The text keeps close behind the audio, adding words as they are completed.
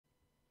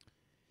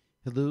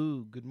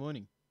Hello, good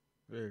morning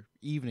or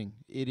evening.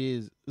 It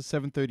is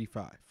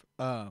 7:35.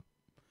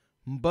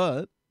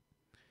 But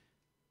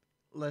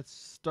let's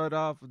start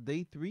off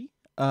day 3.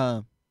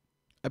 I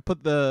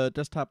put the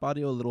desktop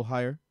audio a little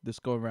higher this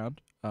go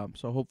around.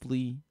 So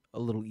hopefully a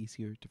little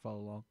easier to follow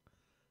along.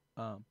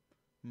 Um,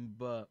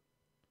 but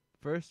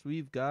first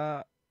we've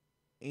got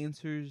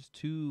answers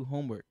to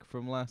homework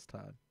from last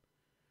time.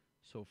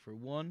 So for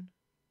 1,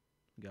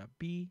 we got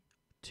B,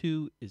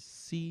 2 is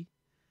C,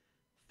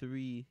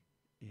 3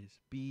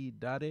 is B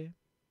dare.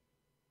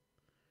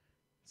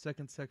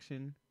 Second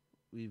section,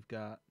 we've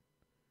got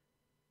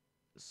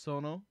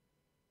sono,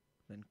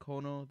 then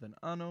kono, then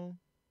ano.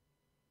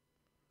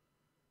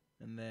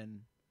 And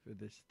then for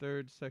this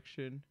third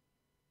section,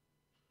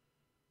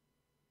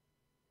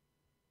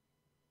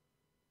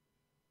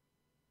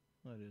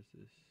 what is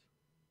this?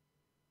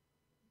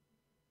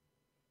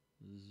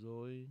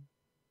 Zoi,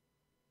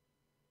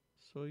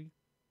 soy,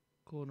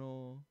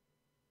 kono,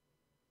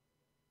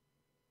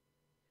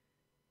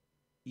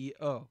 ie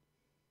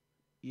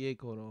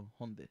kono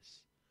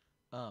hondes.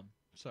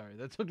 Sorry,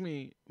 that took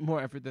me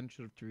more effort than it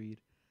should have to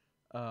read.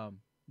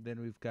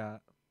 Then we've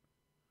got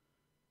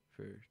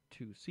for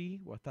 2C,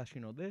 watashi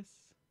no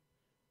desu.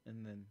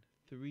 And then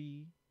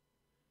 3,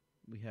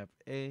 we have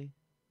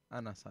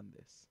anasan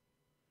desu.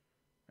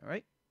 All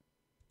right,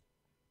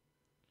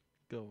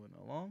 going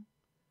along.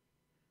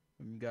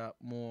 We've got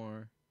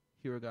more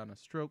hiragana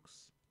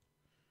strokes.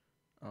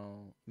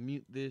 I'll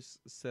mute this,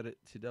 set it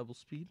to double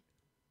speed.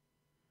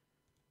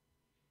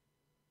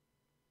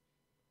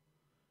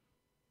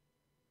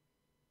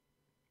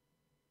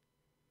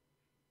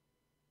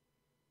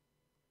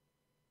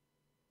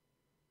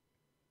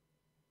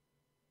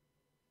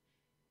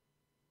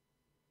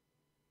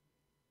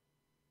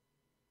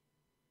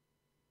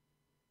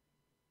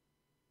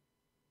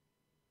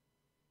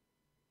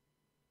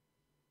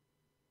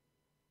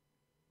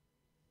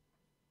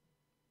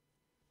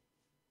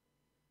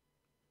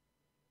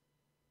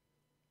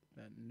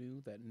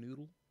 That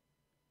noodle.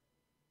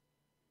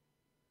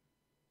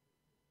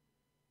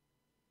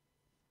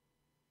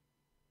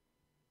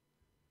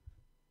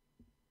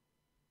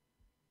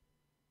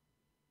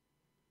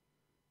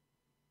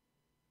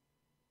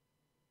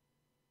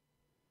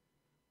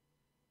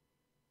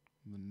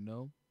 The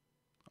no.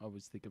 I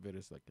always think of it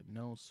as like a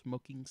no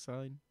smoking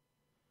sign.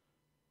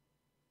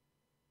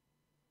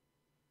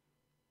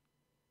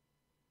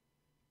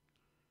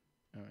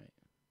 All right.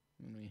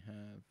 Then we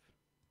have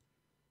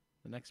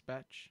the next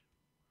batch.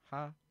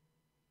 Ha.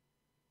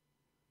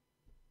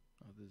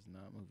 Oh, this is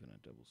not moving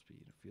at double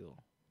speed. I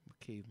feel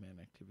caveman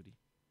activity.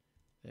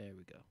 There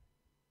we go.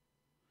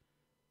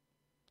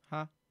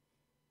 Ha.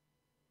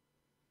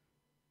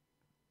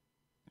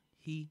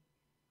 He.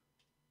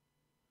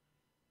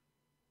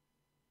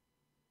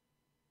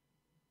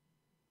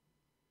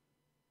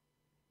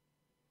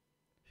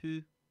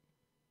 Who.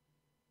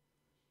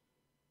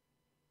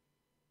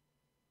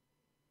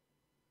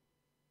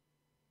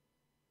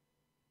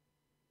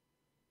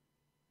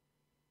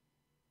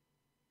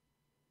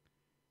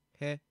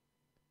 He.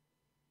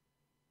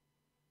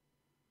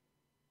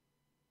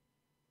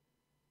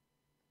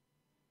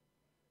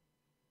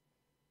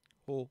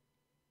 Ho.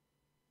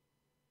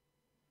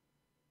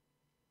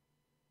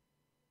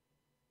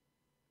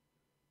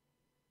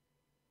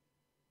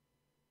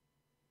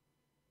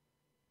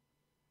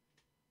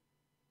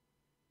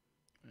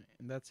 Right,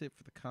 and that's it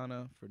for the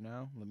kana for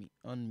now. Let me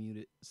unmute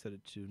it, set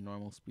it to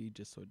normal speed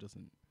just so it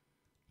doesn't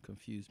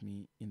confuse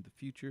me in the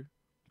future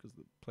because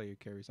the player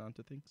carries on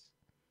to things.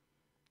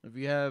 If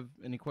you have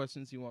any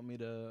questions you want me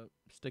to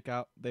stick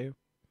out there,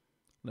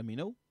 let me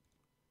know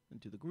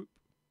into the group.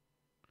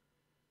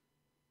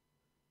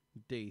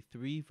 Day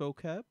 3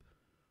 vocab.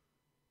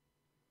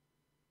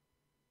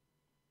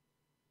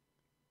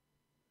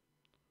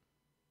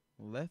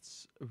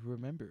 Let's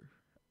remember.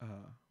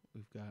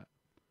 We've got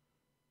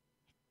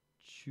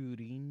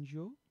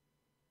Churinjo,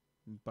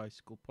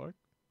 bicycle park,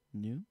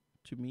 new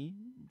to me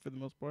for the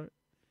most part.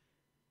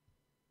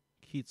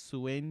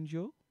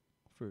 Kitsuenjo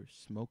for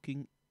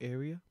smoking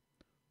area.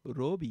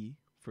 Robi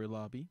for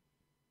lobby.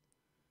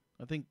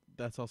 I think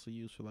that's also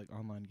used for like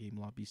online game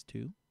lobbies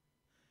too.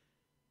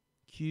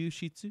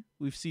 Kyushitsu.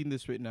 We've seen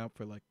this written out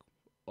for like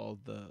all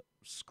the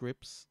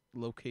scripts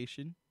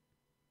location.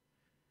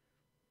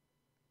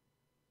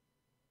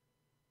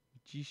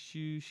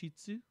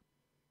 Jishushitsu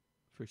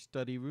for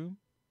study room.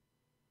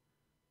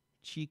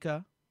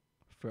 Chika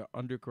for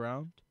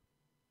underground.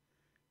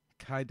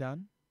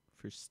 Kaidan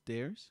for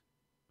stairs.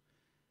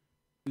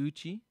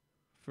 Uchi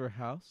for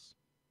house.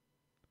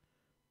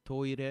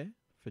 Toire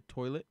for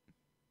toilet.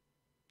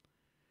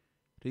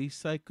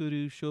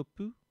 Recycle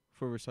shopu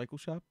for recycle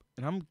shop.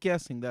 And I'm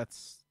guessing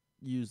that's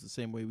used the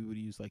same way we would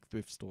use like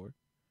thrift store.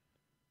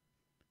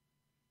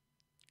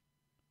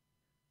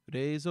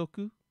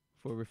 Reizoku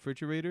for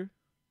refrigerator.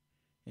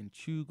 And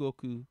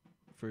Chugoku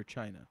for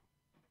China.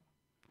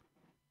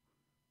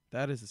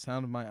 That is the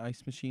sound of my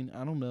ice machine.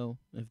 I don't know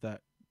if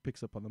that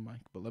picks up on the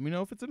mic, but let me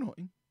know if it's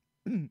annoying.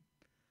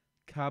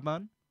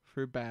 Kaban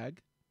for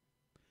bag.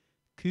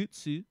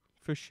 Kutsu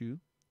for shoe.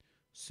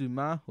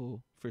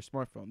 Sumaho for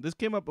smartphone. This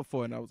came up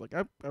before, and I was like,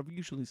 I've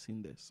usually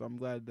seen this, so I'm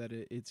glad that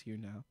it's here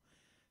now.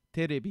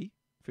 Terebi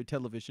for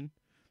television.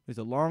 There's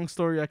a long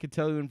story I could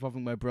tell you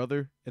involving my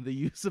brother and the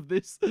use of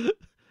this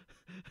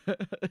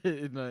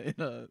in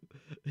a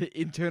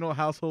internal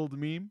household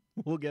meme.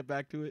 We'll get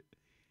back to it.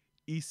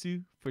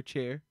 Isu for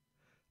chair.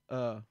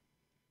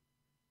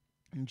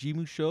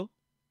 Jimusho.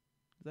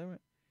 Is that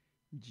right?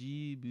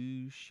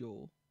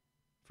 Jibusho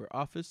for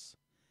office.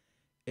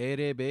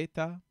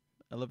 Erebeta,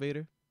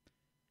 elevator.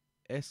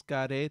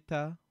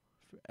 Escareta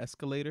for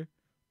escalator.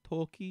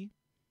 Toki.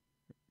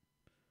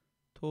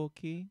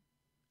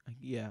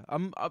 Yeah,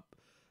 I'm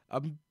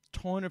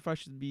torn if I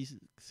should be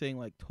saying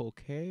like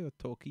toke or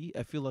toki.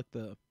 I feel like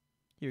the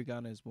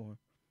hiragana is more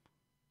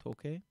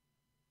toke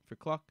for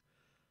clock.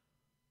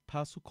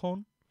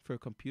 Pasukon for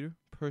computer,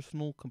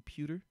 personal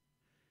computer.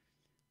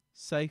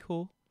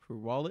 Saiho for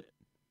wallet.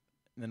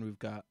 And then we've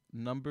got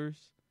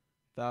numbers.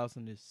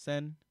 1,000 is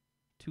sen.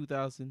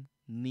 2,000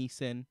 ni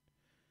sen.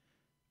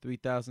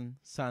 3,000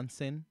 san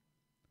sen.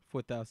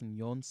 4,000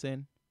 yon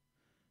sen.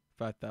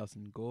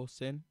 5,000 go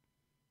sen.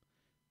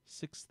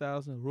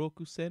 6,000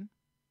 roku sen.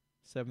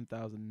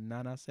 7,000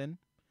 nana sen.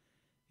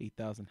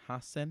 8,000 ha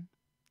sen.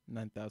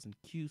 9,000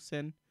 q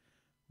sen.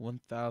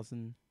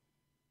 1,000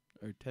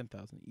 or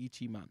 10,000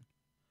 ichiman.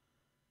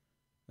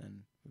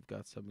 And we've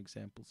got some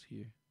examples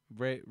here.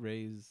 Ray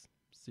is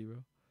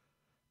 0.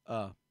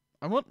 I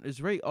want,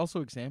 is Ray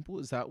also example?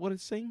 Is that what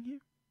it's saying here?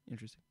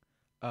 Interesting.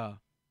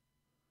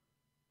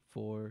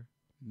 For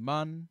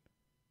man,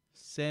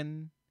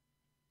 sen,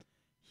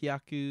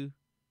 hyaku,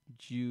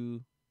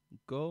 ju,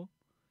 go,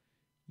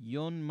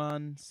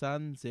 yonman,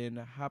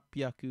 sanzen,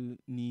 hapyaku,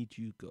 ni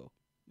ju go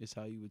is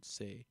how you would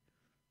say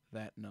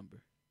that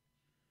number.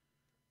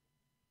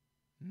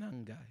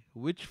 Nangai.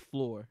 Which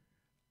floor?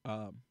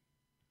 So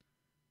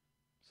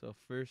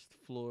first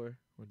floor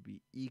would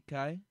be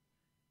ikai.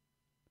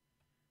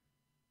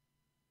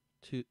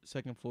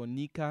 Second floor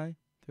nikai.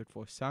 Third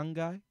floor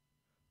sangai.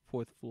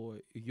 Fourth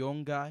floor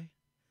yongai.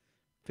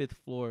 Fifth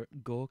floor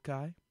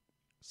gokai.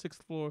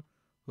 Sixth floor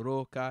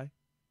rokai.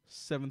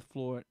 Seventh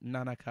floor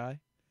nanakai.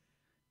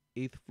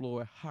 Eighth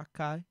floor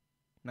hakai.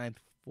 Ninth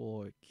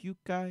floor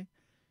kyukai.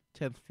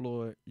 10th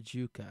floor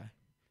jukai.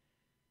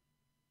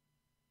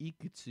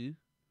 Ikutsu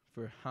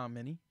for how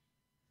many.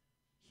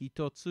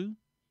 Hitotsu.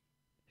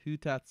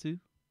 Hutatsu.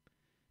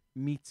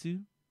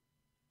 Mitsu.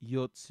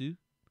 Yotsu.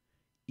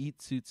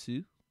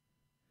 Itsutsu.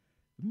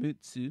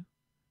 Mutsu.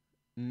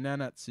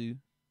 Nanatsu.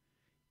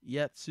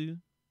 Yatsu.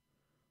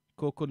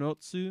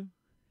 Kokonotsu.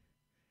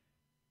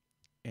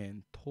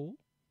 And to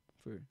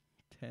for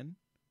 10.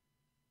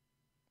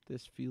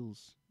 This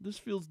feels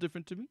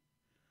different to me.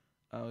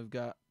 We've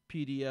got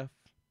PDF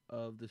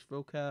of this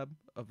vocab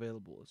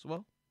available as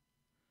well.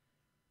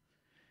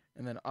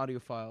 And then audio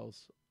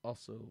files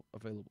also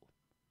available.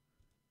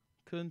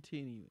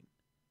 Continuing.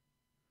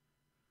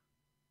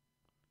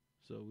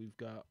 So we've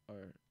got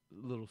our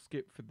little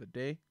skip for the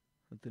day.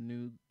 The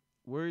new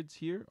words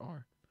here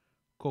are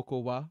koko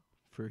wa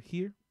for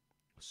here,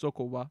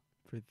 soko wa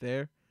for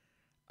there,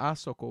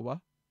 asoko wa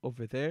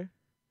over there,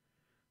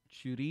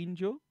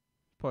 churinjo,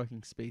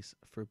 parking space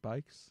for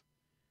bikes,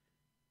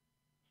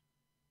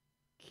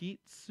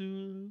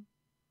 kitsuenjo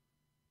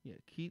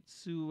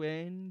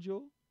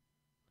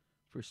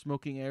for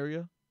smoking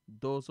area,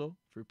 dozo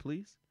for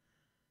please,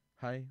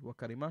 hai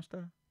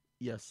wakarimashita,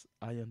 yes,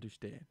 I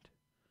understand,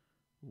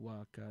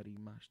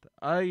 wakarimashita.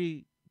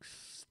 I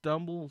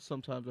stumble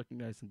sometimes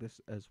recognizing this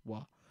as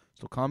wa,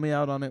 so call me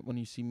out on it when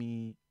you see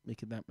me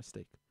making that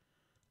mistake.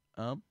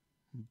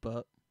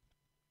 But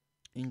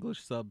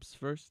English subs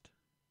first.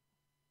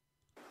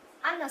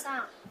 アンナ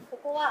さん、こ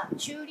こは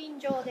駐輪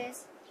場で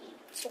す。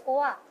そこ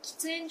は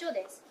喫煙所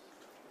です。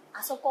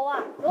あそこ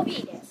はロビ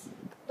ーです。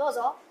どう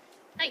ぞ。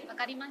はい、わ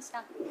かりまし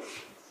た。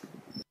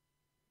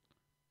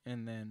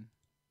And then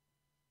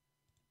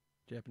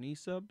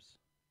Japanese subs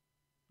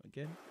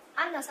again.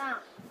 アンナさ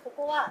ん、こ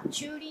こは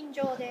駐輪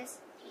場で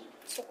す。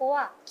そこ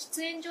は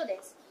喫煙所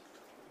です。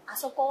あ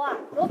そこは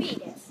ロビー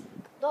です。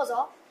どう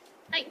ぞ。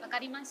はい、わか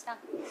りました。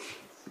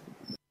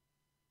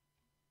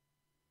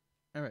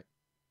All right,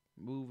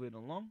 moving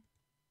along.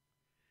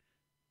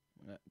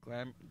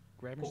 Grammar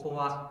ここ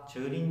は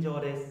駐輪場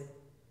です。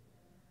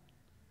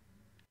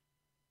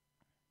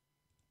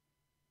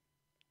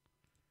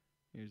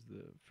Here's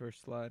the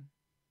first slide.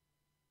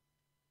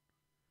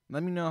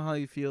 Let me know how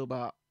you feel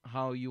about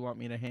how you want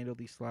me to handle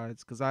these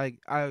slides, because I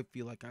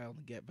feel like I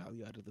only get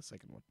value out of the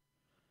second one.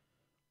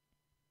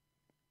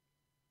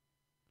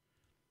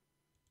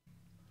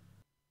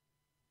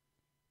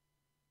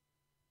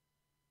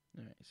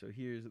 All right, so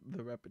here's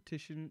the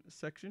repetition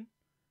section.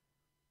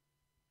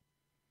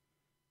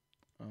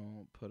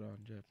 I'll put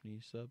on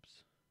Japanese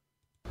subs.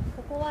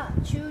 ここは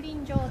駐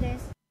輪場で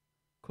す。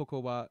こ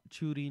こは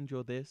駐輪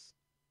場です。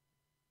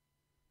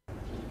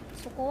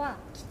そこは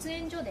喫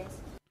煙所で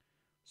す。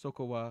そ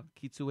こは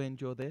喫煙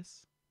所で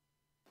す。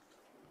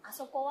あ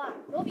そこは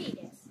ロビー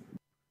です。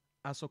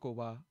あそこ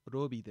は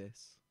ロビーで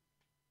す。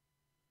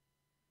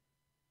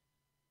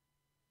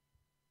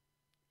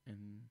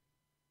And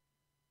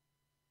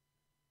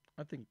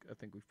I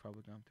think we've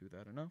probably gone through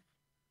that enough.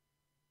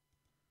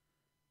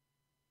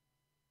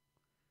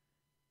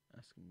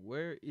 Asking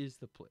where is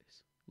the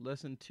place?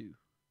 Lesson 2.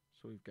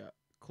 So we've got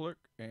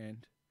clerk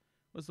and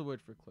what's the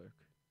word for clerk?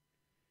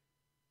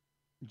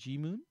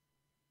 Jimun.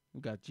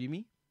 We got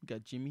Jimmy. We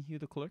got Jimmy here,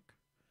 the clerk.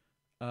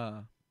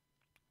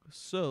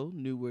 So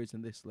new words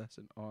in this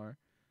lesson are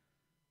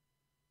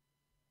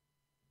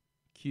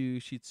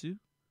kyushitsu,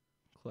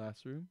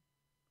 classroom,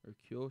 or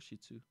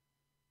kyoshitsu.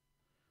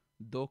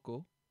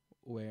 Doko,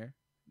 where.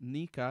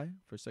 Nikai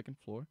for second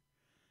floor.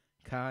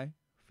 Kai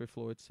for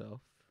floor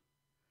itself.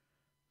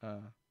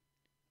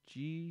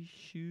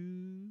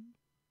 Jishu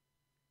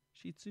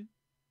shitsu.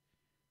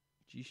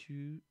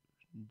 Jishu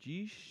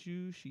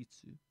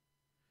shitsu.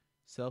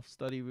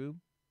 Self-study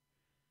room.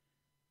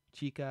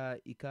 Chika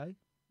ikai,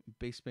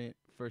 basement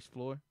first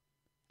floor.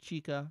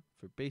 Chika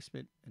for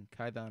basement and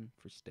kaidan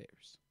for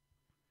stairs.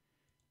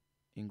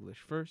 English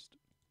first.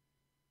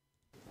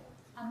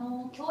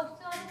 教室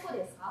はどこ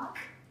ですか？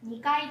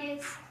 2 階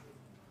です。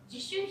自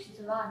習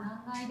室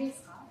は何階で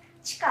すか？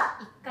地下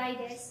1階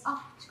です。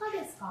あ、地下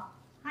ですか？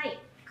はい。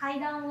階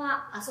段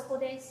はあそこ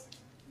です。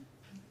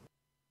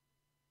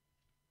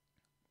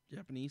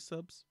 Japanese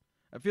subs.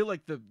 I feel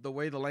like the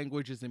way the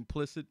language is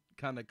implicit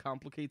kind of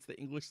complicates the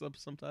English subs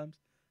sometimes.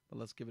 But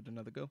let's give it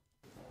another go.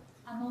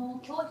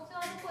 教室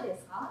はどこで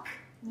すか？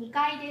 2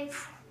 階で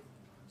す。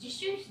自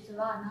習室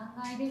は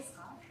何階です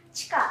か？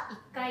地下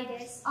1階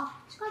です。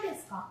あ、地下で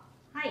すか？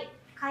はい。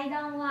階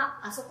段は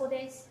あそこ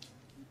です。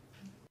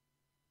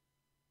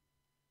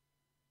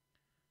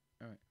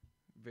 All right.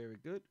 Very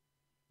good.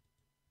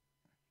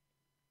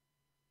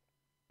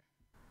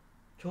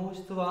 教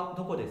室は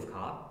どこです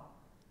か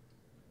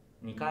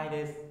？2階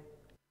です。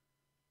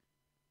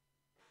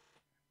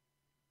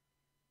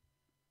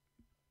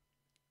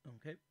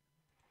Okay.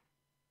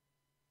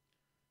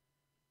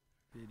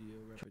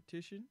 Video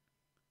repetition.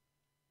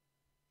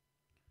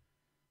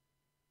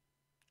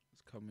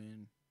 Let's come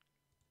in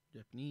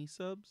Japanese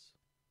subs.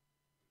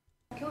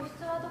 教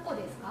室はどこ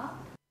ですか？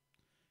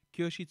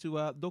 Kyoshitsu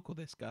wa doko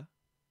desu ka?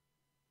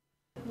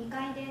 2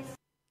階です。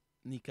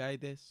 2階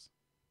desu.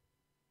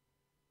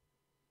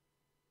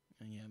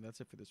 And yeah, that's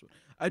it for this one.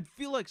 I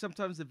feel like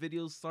sometimes the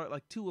videos start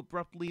like too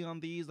abruptly on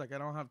these. Like I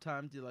don't have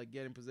time to like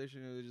get in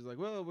position. They're just like,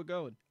 well, we're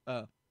going.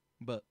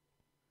 But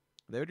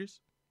there it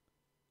is.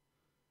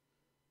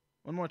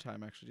 One more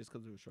time, actually, just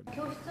because it was short.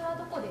 教室は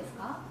どこです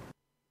か？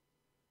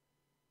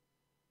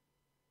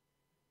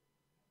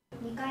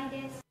 2階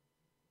です。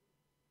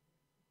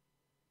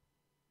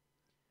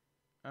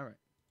 All right.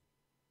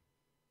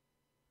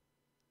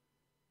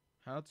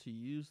 How to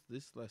use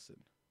this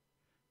lesson.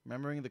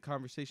 Remembering the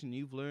conversation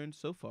you've learned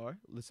so far,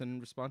 listen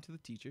and respond to the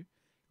teacher.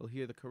 You'll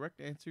hear the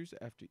correct answers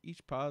after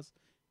each pause.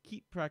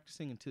 Keep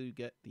practicing until you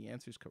get the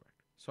answers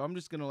correct. So I'm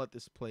just going to let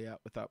this play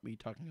out without me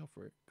talking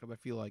over it because I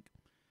feel like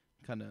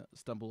I kind of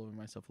stumble over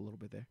myself a little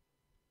bit there.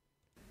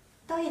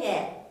 トイ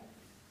レ。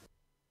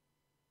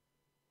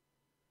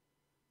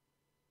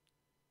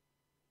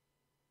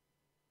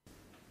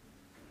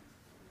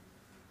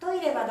トイ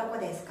レはどこ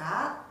です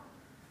か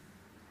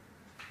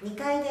？2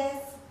階で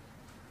す。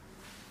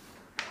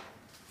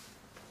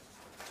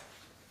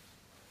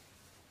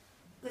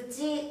う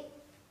ち。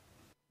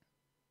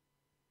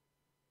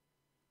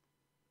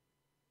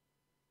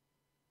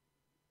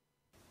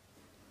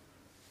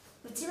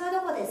うちは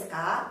どこです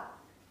か？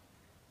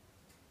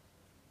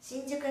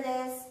新宿で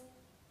す。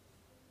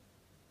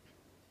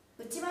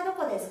うちはど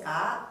こです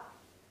か？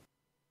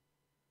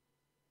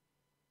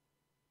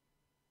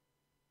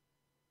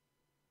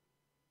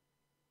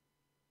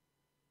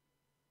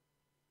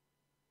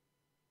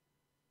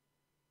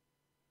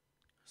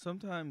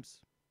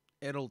 Sometimes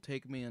it'll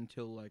take me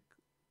until like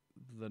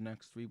the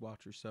next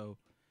rewatch or so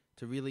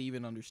to really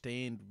even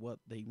understand what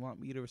they want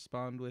me to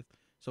respond with.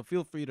 So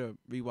feel free to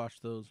rewatch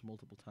those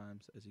multiple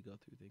times as you go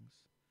through things.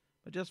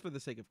 But just for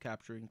the sake of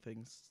capturing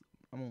things,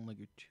 I won't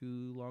linger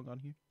too long on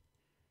here.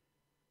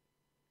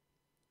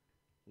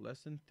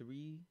 Lesson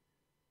 3.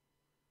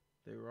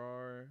 There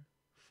are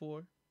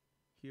 4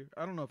 here.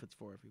 I don't know if it's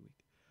 4 every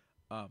week.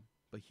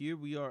 But here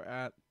we are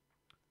at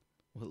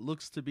what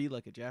looks to be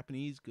like a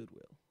Japanese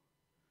Goodwill.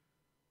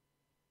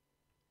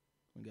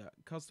 We got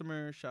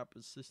customer shop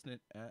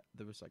assistant at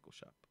the recycle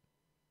shop.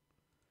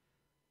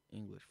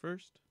 English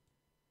first.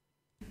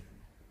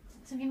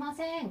 すみま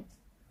せん。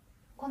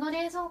この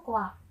冷蔵庫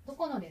はど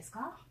このです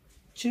か？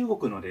中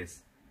国ので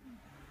す。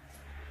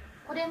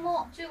これ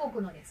も中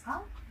国のです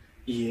か？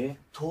いいえ、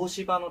東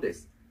芝ので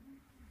す。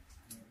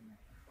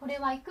これ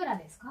はいくら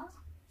ですか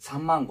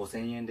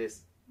35,000円で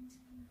す。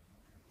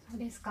そう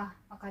ですか。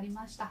わかり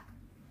ました。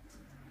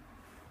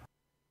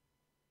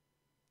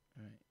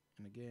Alright,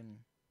 and again,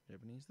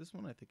 Japanese. This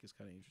one I think is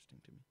kind of interesting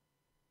to me.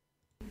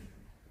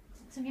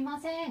 すみま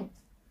せん。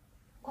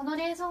この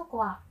冷蔵庫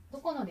はど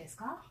このです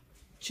か？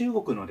中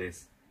国ので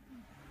す。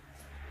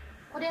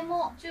これ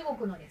も中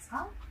国のです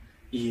か？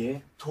いい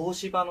え、東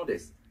芝ので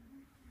す。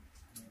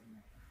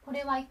こ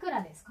れはいく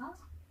らですか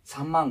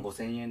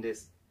35,000円で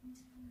す。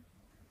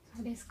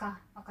そうです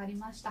か。わかり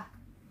ました。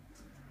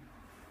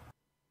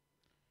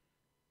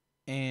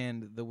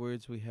And the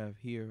words we have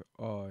here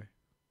are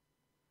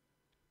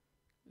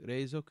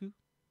reizoku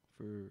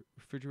for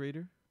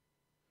refrigerator,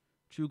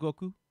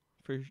 chugoku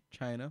for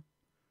China,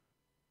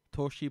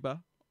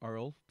 Toshiba, our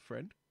old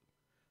friend,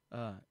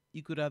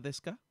 ikura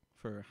desu ka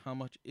for how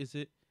much is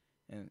it,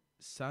 and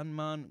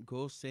sanman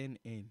gosen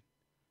en.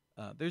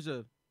 There's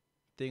a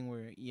thing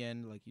where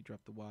yen, like you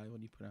drop the y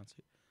when you pronounce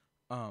it.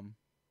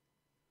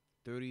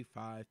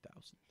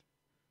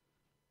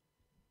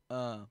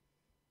 35,000.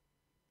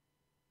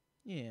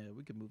 Yeah,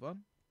 we can move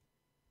on.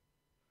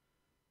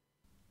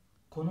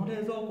 この冷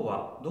蔵庫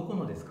はどこ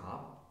のです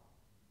か？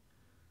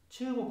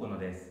中国の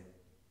です。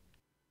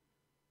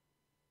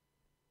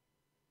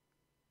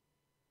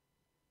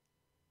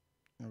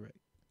All right.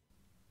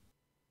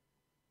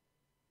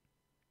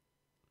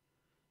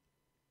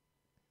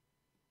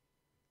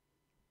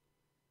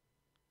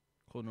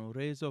 この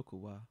冷蔵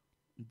庫は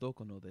ど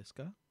このです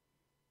か？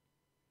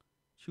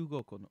中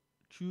国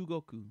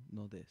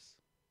のです。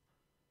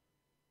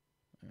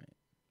All right.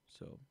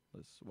 So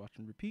let's watch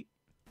and repeat.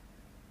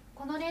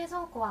 この冷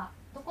蔵庫は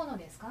どこの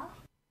ですか？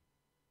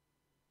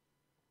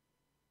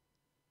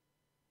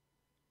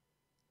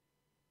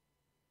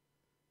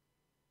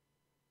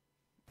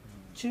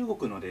中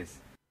国ので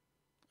す。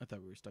I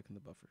thought we were stuck in the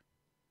buffer.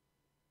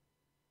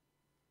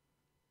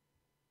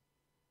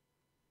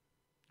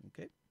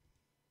 Okay.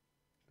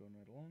 Going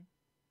right along.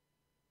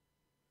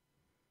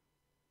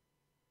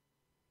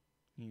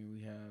 Here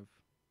we have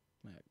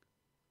like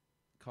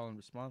call and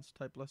response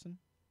type lesson.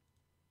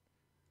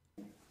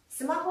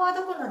 スマホは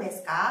どこので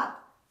すか？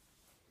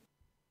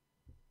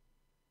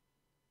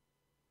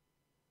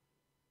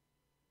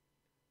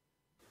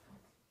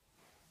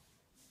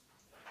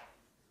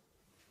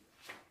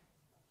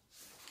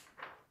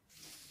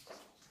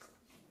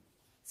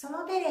そ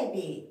のテレ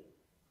ビ。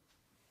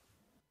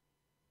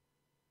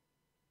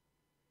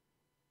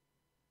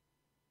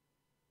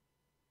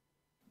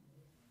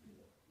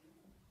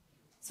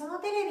その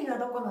テレビは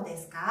どこので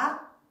す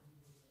か？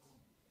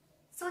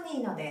ソ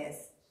ニーので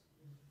す。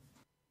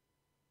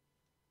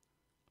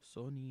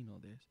Sony no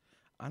des.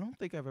 I don't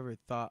think I've ever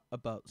thought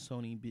about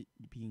Sony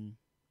being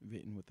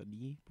written with an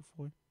E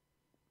before.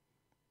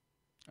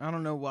 I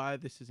don't know why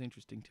this is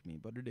interesting to me,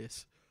 but it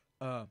is.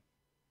 All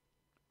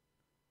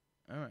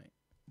right.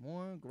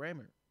 More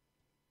grammar.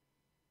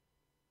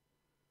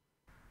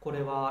 こ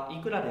れは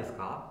いくらです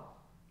か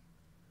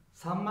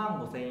？3万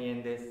5千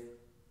円です。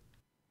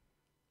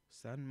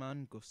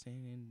Sanman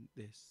gosen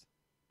des.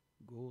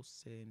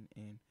 Gosen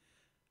and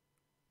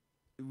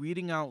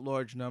reading out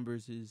large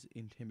numbers is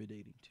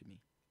intimidating to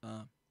me.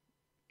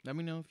 Let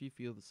me know if you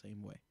feel the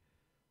same way.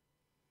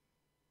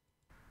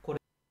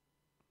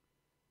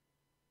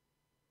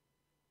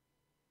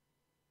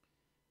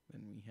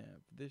 Then we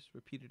have this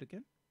repeated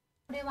again.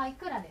 これはい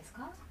くらです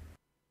か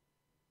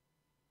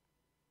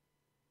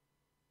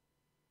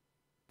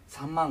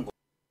3万5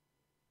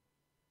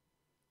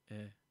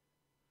 Eh,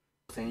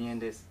 千円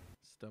です。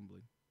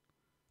stumbling.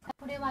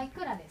 これはい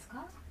くらです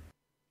か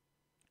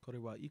Kore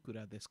wa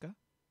ikura desu ka?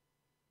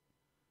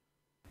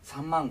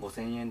 3万5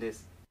千円で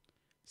す。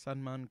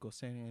Sanman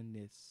gosen en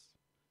desu.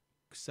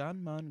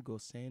 Sanman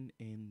gosen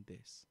en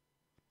desu.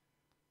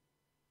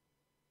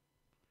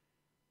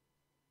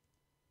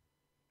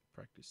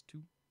 Practice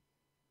 2.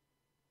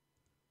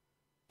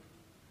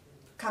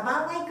 カ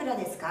バンはいくら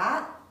です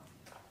か？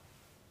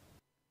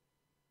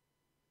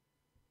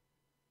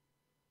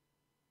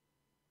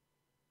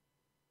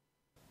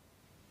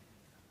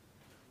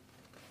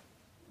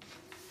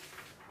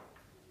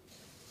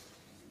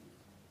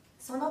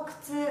その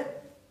靴。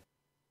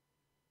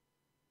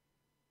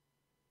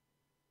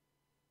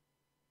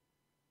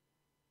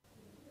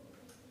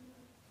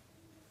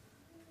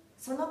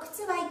その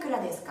靴はいく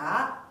らです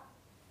か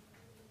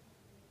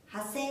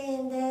？8000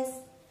円で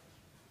す。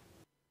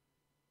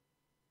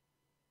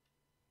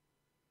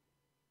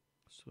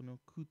Sono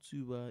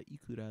kutsu wa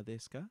ikura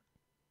desu ka?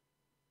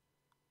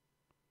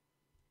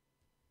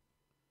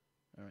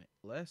 All right,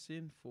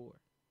 lesson 4.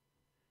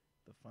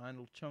 The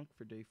final chunk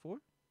for day 4.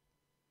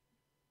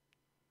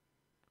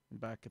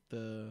 Back at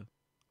the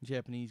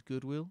Japanese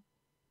Goodwill.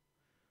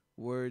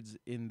 Words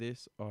in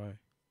this are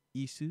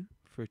isu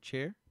for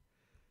chair,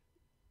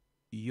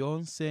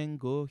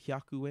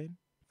 4500 yen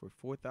for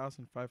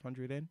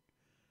 4,500 yen,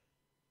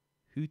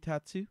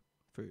 hutatsu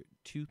for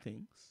 2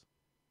 things.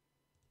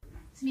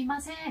 すみま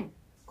せん。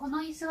この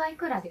椅子はい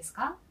くらです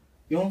か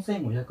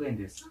4500円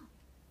です。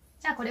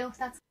じゃあこれを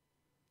2つ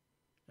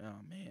Oh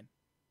man,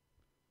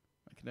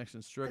 my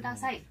connection's く struggling. だ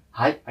さい。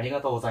はい、あり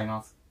がとうござい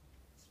ます。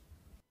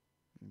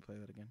Let me play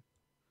that again.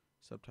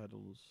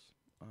 Subtitles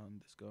on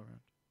this go around.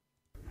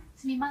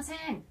 すみませ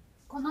ん。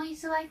この椅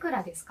子はいく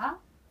らですか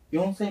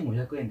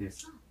4500円で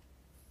す。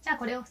じゃあ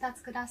これを2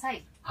つくださ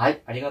い。は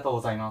い、ありがとう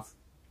ございます。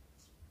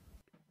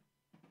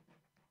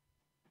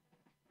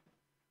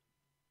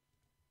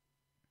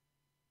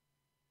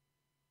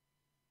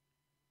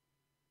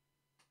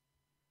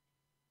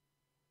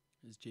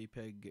Is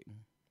JPEG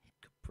getting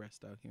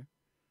compressed out here?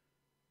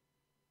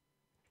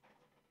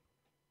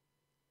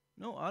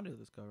 No audio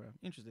this go around.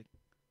 Interesting.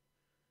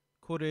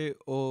 Kore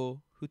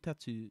o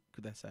futatsu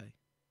kudasai.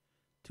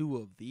 Two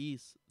of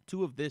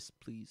this,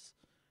 please.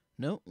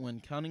 Note, when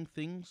counting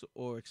things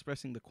or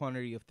expressing the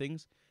quantity of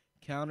things,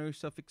 counter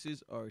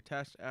suffixes are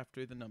attached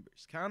after the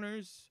numbers.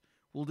 Counters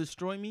will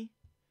destroy me.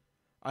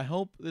 I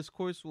hope this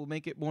course will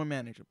make it more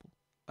manageable.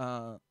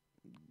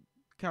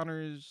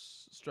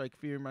 Counters strike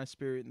fear in my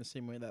spirit in the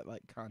same way that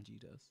like kanji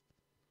does.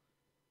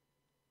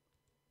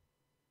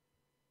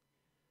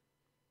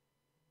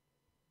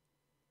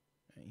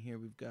 Right, here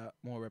we've got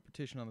more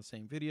repetition on the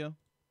same video.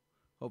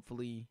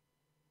 Hopefully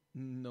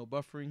no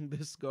buffering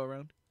this go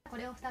around. こ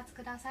れを2つ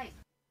ください。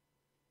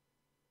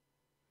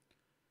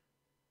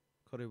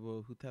 Kore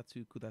wo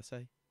futatsu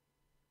kudasai.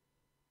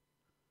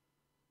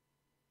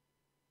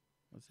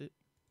 That's it.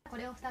 こ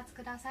れを2つ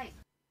ください。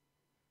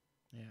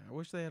 Yeah, I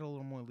wish they had a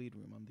little more lead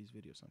room on these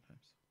videos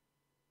sometimes.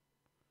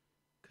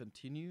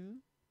 Continue.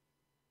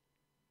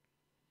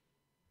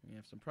 We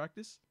have some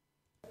practice.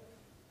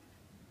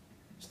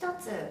 一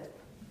つ、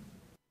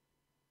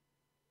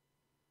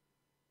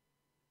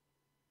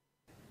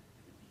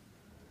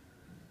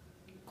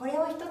これ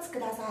を一つく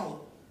ださ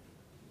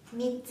い。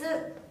三つ、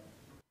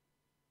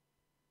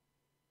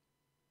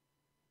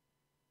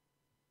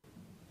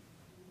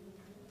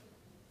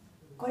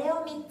これ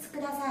を三つく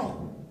ださい。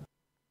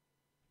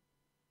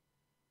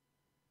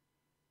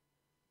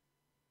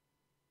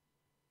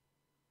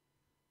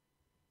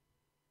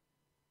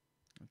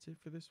 That's it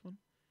for this one.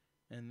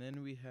 And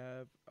then we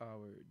have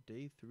our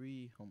day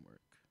 3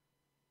 homework.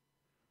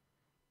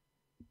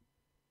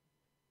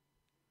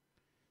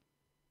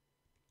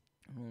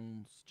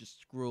 Let's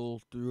just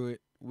scroll through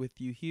it with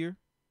you here.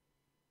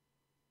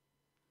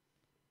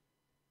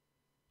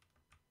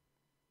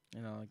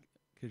 And I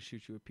could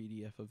shoot you a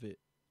PDF of it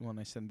when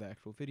I send the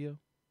actual video.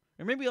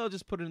 Or maybe I'll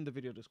just put it in the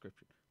video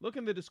description. Look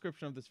in the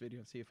description of this video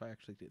and see if I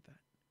actually did that.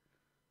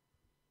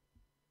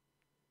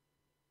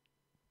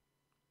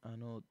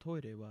 ト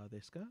イレは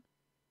ですか?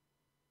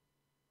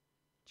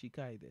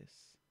 近いで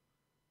す。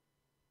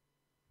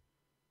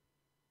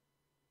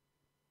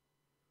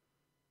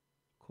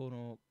こ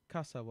の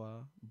傘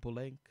はブ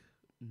ランク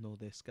の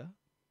ですか?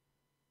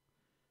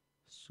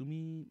 す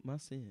みま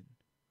せん。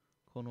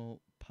こ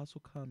のパソ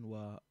コン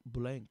は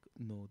ブランク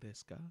ので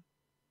すか?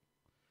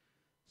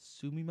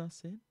 すみま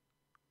せん。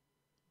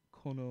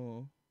こ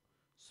の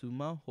ス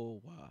マ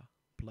ホは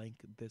ブラン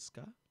クです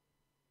か?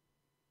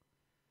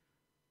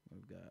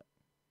 We've got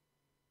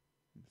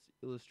this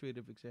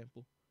illustrative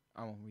example.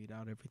 I won't read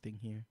out everything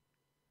here.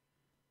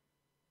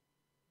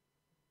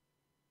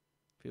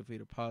 Feel free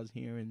to pause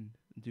here and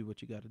do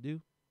what you got to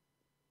do.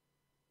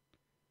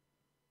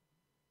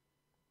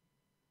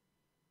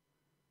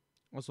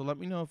 Also, let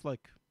me know if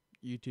like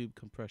YouTube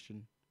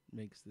compression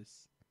makes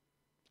this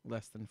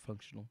less than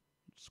functional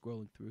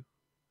scrolling through.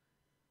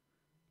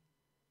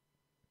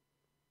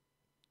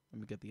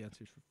 Let me get the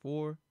answers for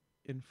 4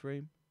 in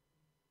frame.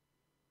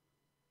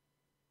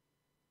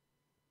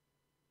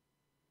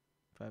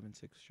 5 and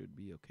 6 should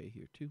be okay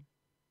here too.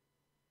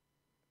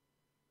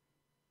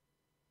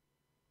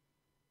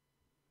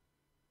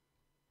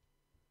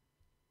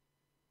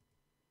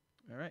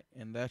 All right,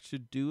 and that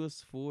should do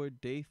us for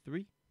day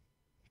 3.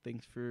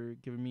 Thanks for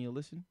giving me a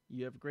listen.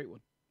 You have a great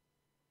one.